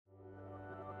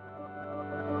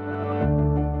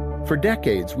For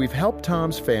decades, we've helped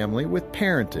Tom's family with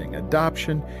parenting,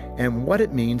 adoption, and what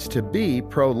it means to be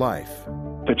pro-life.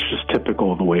 That's just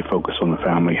typical of the way Focus on the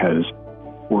Family has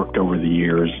worked over the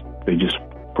years. They just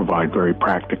provide very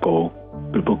practical,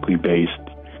 biblically based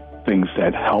things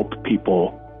that help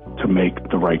people to make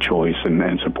the right choice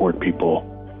and support people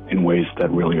in ways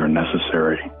that really are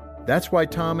necessary. That's why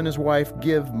Tom and his wife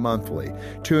give monthly,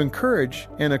 to encourage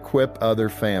and equip other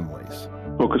families.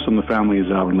 Focus on the Family is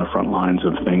out in the front lines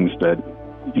of things that,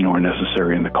 are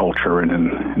necessary in the culture and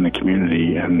in the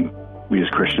community, and we as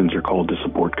Christians are called to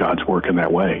support God's work in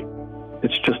that way.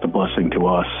 It's just a blessing to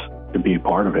us to be a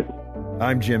part of it.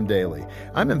 I'm Jim Daly.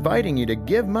 I'm inviting you to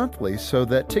give monthly so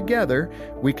that together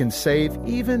we can save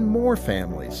even more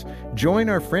families. Join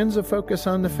our Friends of Focus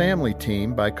on the Family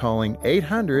team by calling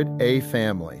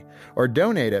 800-A-FAMILY or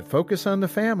donate at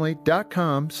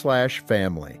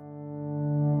focusonthefamily.com/family.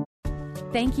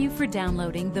 Thank you for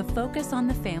downloading the Focus on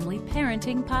the Family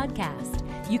Parenting Podcast.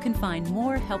 You can find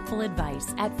more helpful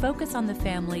advice at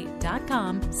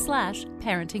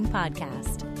focusonthefamily.com/parenting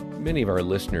podcast. Many of our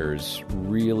listeners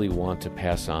really want to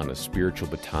pass on a spiritual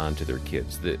baton to their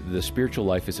kids. The spiritual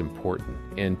life is important,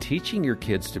 and teaching your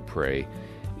kids to pray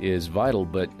is vital,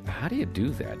 but how do you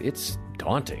do that? It's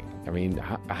daunting. I mean,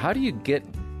 how do you get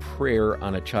prayer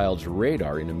on a child's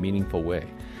radar in a meaningful way?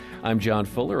 I'm John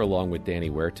Fuller along with Danny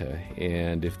Huerta,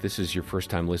 and if this is your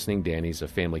first time listening, Danny's a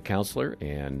family counselor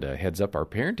and heads up our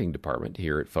parenting department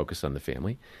here at Focus on the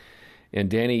Family. And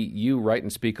Danny, you write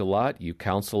and speak a lot, you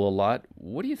counsel a lot.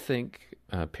 What do you think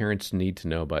parents need to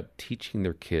know about teaching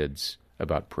their kids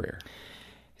about prayer?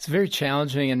 It's very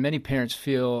challenging, and many parents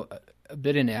feel a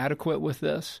bit inadequate with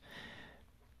this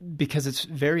because it's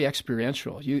very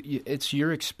experiential. It's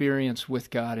your experience with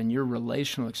God and your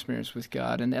relational experience with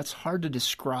God, and that's hard to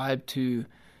describe to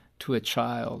a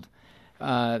child.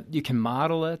 You can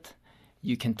model it,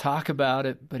 you can talk about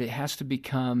it, but prayer has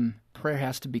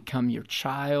to become your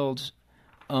child's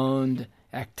owned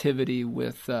activity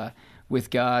with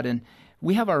God. And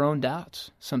we have our own doubts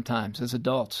sometimes as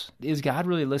adults. Is God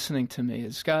really listening to me?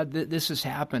 Is God, this has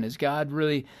happened. Is God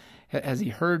really, has he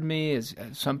heard me? As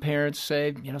some parents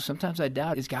say, sometimes I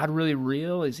doubt, is God really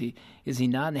real? Is he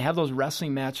not? And they have those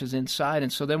wrestling matches inside.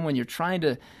 And so then when you're trying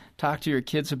to talk to your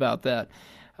kids about that,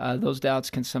 those doubts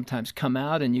can sometimes come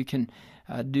out, and you can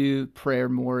do prayer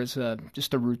more as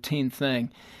just a routine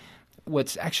thing.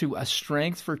 What's actually a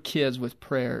strength for kids with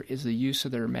prayer is the use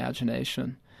of their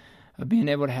imagination, being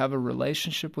able to have a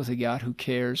relationship with a God who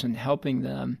cares and helping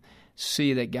them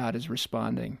see that God is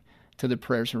responding to the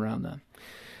prayers around them.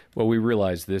 Well, we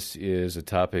realize this is a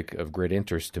topic of great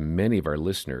interest to many of our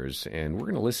listeners, and we're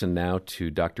going to listen now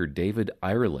to Dr. David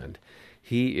Ireland.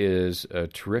 He is a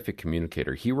terrific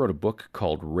communicator. He wrote a book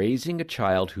called Raising a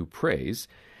Child Who Prays,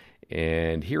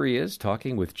 and here he is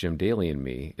talking with Jim Daly and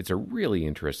me. It's a really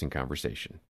interesting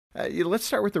conversation. Let's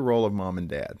start with the role of mom and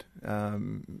dad. A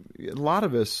lot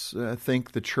of us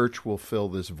think the church will fill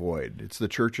this void. It's the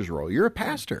church's role. You're a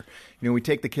pastor. We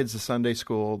take the kids to Sunday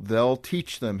school. They'll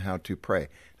teach them how to pray.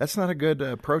 That's not a good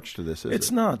approach to this, is it?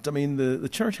 It's not. I mean, the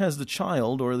church has the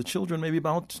child or the children maybe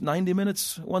about 90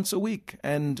 minutes once a week,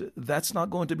 and that's not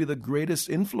going to be the greatest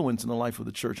influence in the life of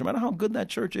the church, no matter how good that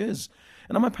church is.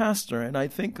 And I'm a pastor, and I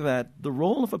think that the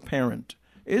role of a parent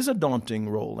is a daunting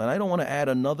role, and I don't want to add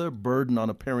another burden on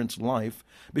a parent's life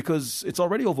because it's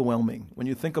already overwhelming when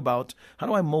you think about how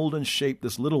do I mold and shape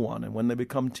this little one, and when they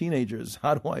become teenagers,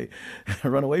 how do I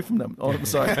run away from them? Oh, I'm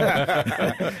sorry.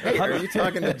 Hey, are you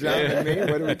talking to John and me?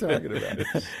 What are we talking about?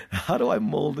 How do I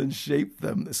mold and shape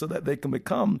them so that they can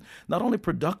become not only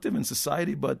productive in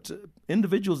society, but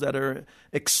individuals that are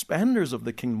expanders of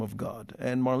the kingdom of God?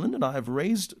 And Marlene and I have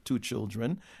raised 2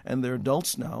 children, and they're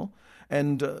adults now.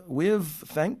 And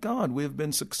thank God, we've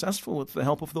been successful with the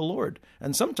help of the Lord.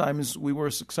 And sometimes we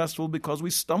were successful because we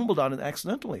stumbled on it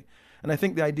accidentally. And I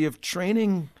think the idea of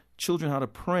training children how to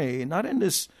pray, not in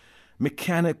this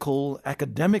mechanical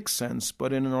academic sense,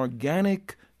 but in an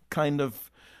organic kind of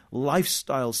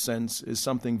lifestyle sense, is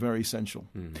something very essential.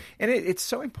 And it's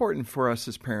so important for us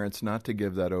as parents not to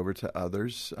give that over to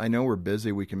others. I know we're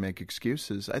busy, we can make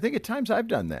excuses. I think at times I've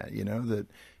done that, that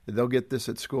they'll get this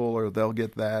at school or they'll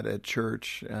get that at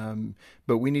church.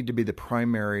 But we need to be the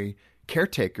primary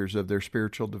caretakers of their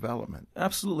spiritual development.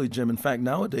 Absolutely, Jim. In fact,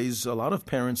 nowadays, a lot of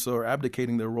parents are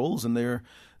abdicating their roles, and they're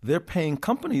they're paying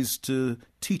companies to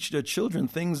teach their children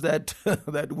things that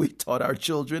that we taught our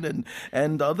children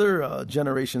and other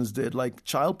generations did, like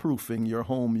childproofing your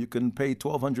home. You can pay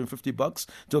 $1,250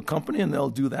 to a company and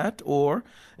they'll do that, or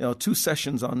 2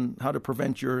 sessions on how to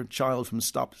prevent your child from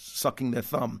stop sucking their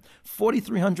thumb.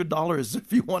 $4,300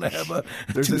 if you want to have a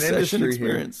There's an 2-session industry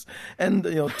experience. here. And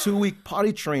 2-week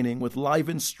potty training with live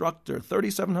instructor,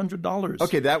 $3,700.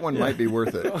 Okay, that one might be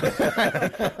worth it.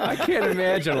 I can't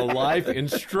imagine a live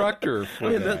instructor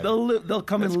for that. They'll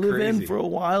come That's and live in crazy. for a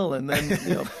while, and then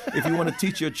if you want to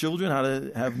teach your children how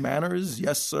to have manners,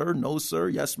 yes sir, no sir,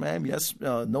 yes ma'am, yes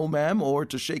no ma'am, or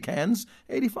to shake hands,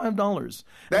 $85.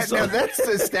 Now that's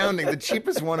astounding. The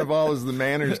cheapest one of all is the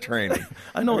manners training.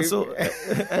 I know.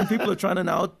 And people are trying to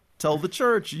now tell the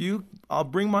church, I'll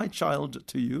bring my child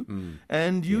to you,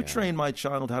 and you train my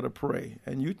child how to pray,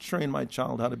 and you train my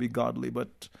child how to be godly,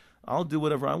 but I'll do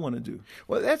whatever I want to do.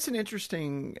 Well, that's an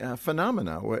interesting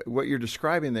phenomena. What you're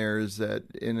describing there is that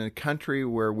in a country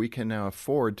where we can now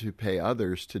afford to pay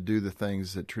others to do the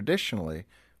things that traditionally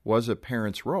was a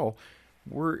parent's role,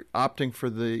 we're opting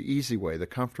for the easy way, the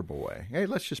comfortable way. Hey,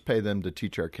 let's just pay them to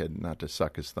teach our kid not to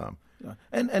suck his thumb. Yeah.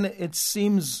 And it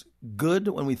seems good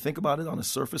when we think about it on a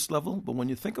surface level, but when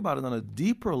you think about it on a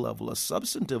deeper level, a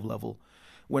substantive level,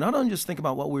 we're not only just thinking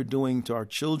about what we're doing to our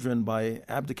children by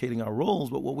abdicating our roles,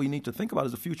 but what we need to think about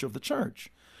is the future of the church.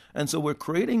 And so we're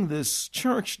creating this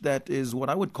church that is what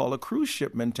I would call a cruise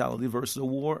ship mentality versus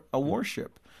a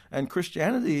warship. And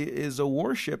Christianity is a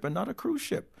warship and not a cruise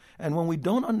ship. And when we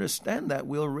don't understand that,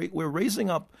 we're raising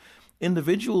up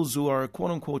individuals who are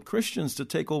quote-unquote Christians to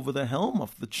take over the helm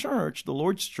of the church, the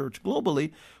Lord's church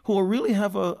globally, who will really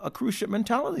have a cruise ship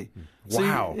mentality.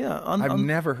 Wow. See, yeah, I've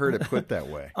never heard it put that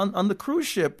way. On the cruise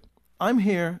ship, I'm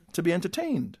here to be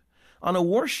entertained. On a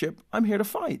warship, I'm here to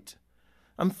fight.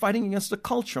 I'm fighting against the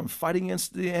culture. I'm fighting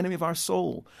against the enemy of our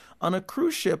soul. On a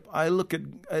cruise ship, I look at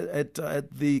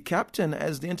the captain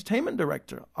as the entertainment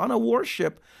director. On a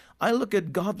warship, I look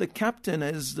at God the captain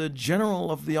as the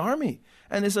general of the army.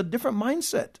 And it's a different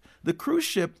mindset. The cruise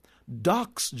ship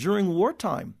docks during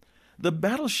wartime. The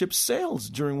battleship sails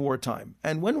during wartime.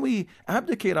 And when we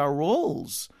abdicate our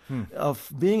roles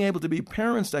of being able to be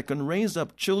parents that can raise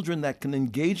up children that can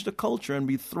engage the culture and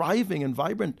be thriving and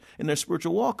vibrant in their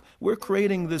spiritual walk, we're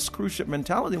creating this cruise ship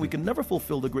mentality. We can never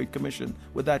fulfill the Great Commission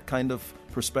with that kind of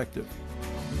perspective.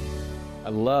 I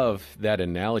love that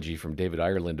analogy from David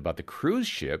Ireland about the cruise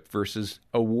ship versus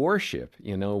a warship.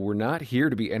 We're not here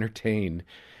to be entertained,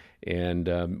 and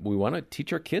we want to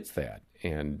teach our kids that.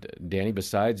 And Danny,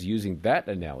 besides using that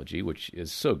analogy, which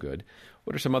is so good,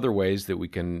 what are some other ways that we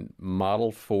can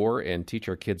model for and teach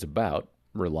our kids about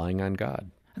relying on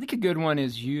God? I think a good one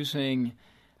is using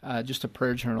just a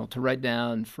prayer journal to write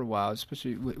down for a while,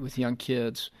 especially with young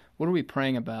kids, what are we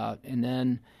praying about, and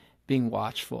then being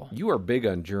watchful. You are big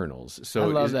on journals. So I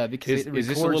love that because is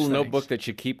this a little notebook that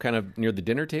you keep kind of near the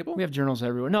dinner table? We have journals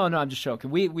everywhere. No, I'm just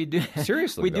joking. We do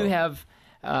seriously. We do have.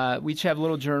 We each have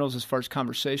little journals as far as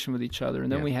conversation with each other,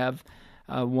 and then we have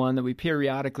one that we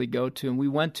periodically go to, and we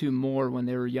went to more when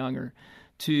they were younger,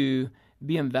 to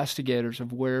be investigators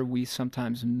of where we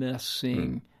sometimes miss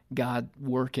seeing God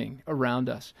working around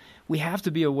us. We have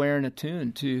to be aware and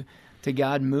attuned to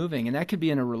God moving, and that could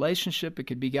be in a relationship. It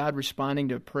could be God responding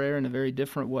to a prayer in a very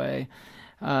different way.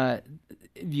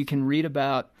 You can read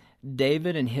about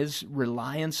David and his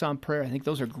reliance on prayer. I think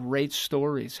those are great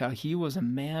stories, how he was a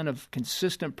man of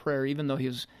consistent prayer, even though he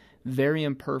was very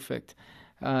imperfect.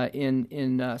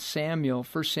 In Samuel,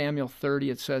 1 Samuel 30,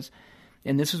 it says,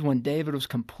 and this is when David was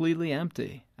completely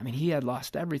empty. I mean, he had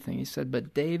lost everything. He said,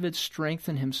 but David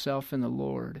strengthened himself in the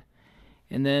Lord.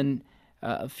 And then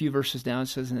a few verses down it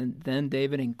says, and then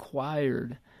David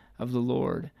inquired of the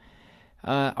Lord.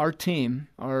 Our team,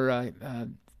 our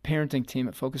parenting team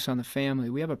at Focus on the Family,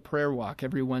 we have a prayer walk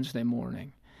every Wednesday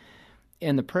morning.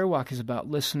 And the prayer walk is about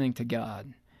listening to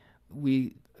God.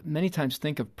 We many times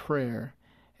think of prayer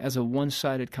as a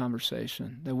one-sided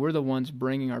conversation, that we're the ones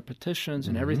bringing our petitions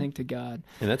and everything to God.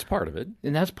 And that's part of it.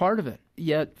 And that's part of it.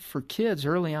 Yet for kids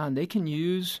early on, they can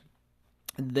use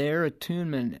their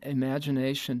attunement,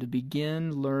 imagination to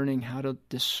begin learning how to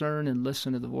discern and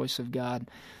listen to the voice of God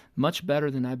much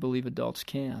better than I believe adults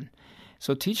can.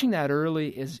 So teaching that early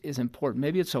is important.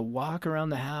 Maybe it's a walk around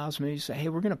the house. Maybe you say, hey,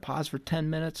 we're going to pause for 10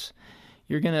 minutes.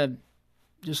 You're going to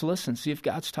just listen, see if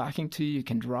God's talking to you. You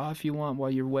can draw if you want while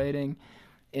you're waiting.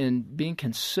 And being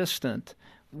consistent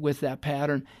with that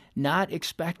pattern, not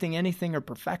expecting anything or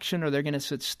perfection, or they're going to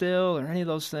sit still or any of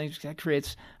those things. That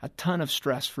creates a ton of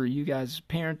stress for you guys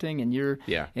parenting and your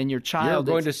child.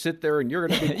 You're going to sit there and you're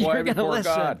going to be quiet before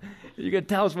God. You're going to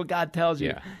tell us what God tells you.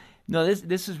 Yeah. No,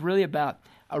 this is really about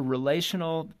a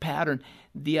relational pattern.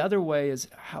 The other way is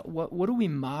what do we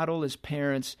model as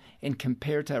parents and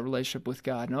compare to that relationship with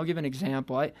God? And I'll give an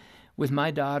example. With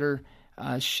my daughter,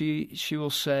 she will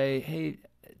say, "Hey,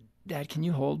 Dad, can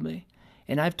you hold me?"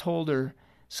 And I've told her,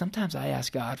 sometimes I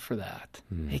ask God for that.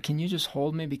 Hey, can you just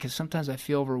hold me? Because sometimes I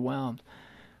feel overwhelmed.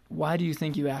 Why do you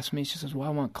think you asked me? She says, well,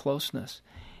 I want closeness.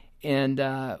 And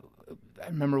I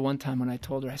remember one time when I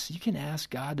told her, I said, you can ask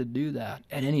God to do that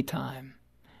at any time.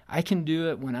 I can do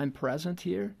it when I'm present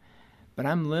here, but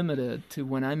I'm limited to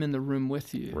when I'm in the room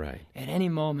with you. Right. At any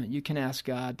moment, you can ask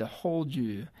God to hold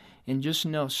you and just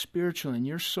know spiritually in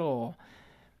your soul,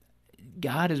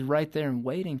 God is right there and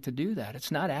waiting to do that.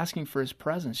 It's not asking for his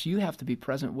presence. You have to be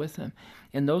present with him.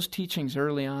 And those teachings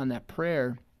early on, that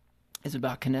prayer is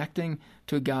about connecting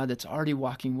to a God that's already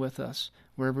walking with us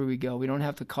wherever we go. We don't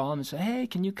have to call him and say, hey,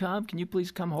 can you come? Can you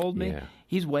please come hold me? Yeah.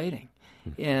 He's waiting.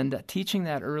 And teaching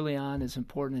that early on is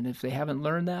important. And if they haven't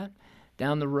learned that,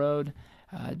 down the road,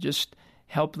 just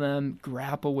help them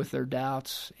grapple with their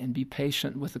doubts and be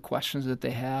patient with the questions that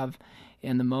they have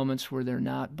in the moments where they're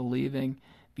not believing,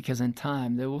 because in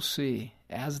time they will see,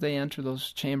 as they enter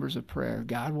those chambers of prayer,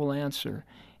 God will answer,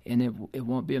 and it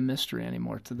won't be a mystery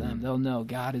anymore to them. They'll know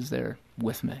God is there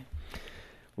with me.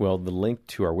 Well, the link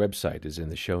to our website is in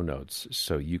the show notes,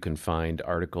 so you can find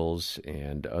articles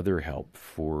and other help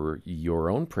for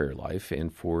your own prayer life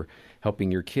and for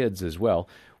helping your kids as well.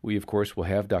 We, of course, will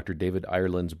have Dr. David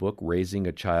Ireland's book, Raising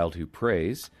a Child Who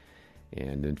Prays,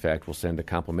 and in fact, we'll send a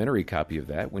complimentary copy of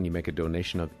that when you make a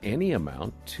donation of any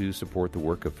amount to support the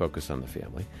work of Focus on the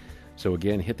Family. So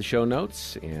again, hit the show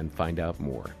notes and find out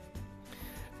more.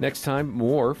 Next time,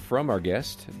 more from our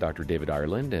guest, Dr. David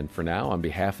Ireland. And for now, on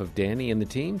behalf of Danny and the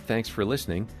team, thanks for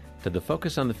listening to the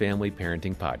Focus on the Family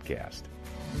Parenting Podcast.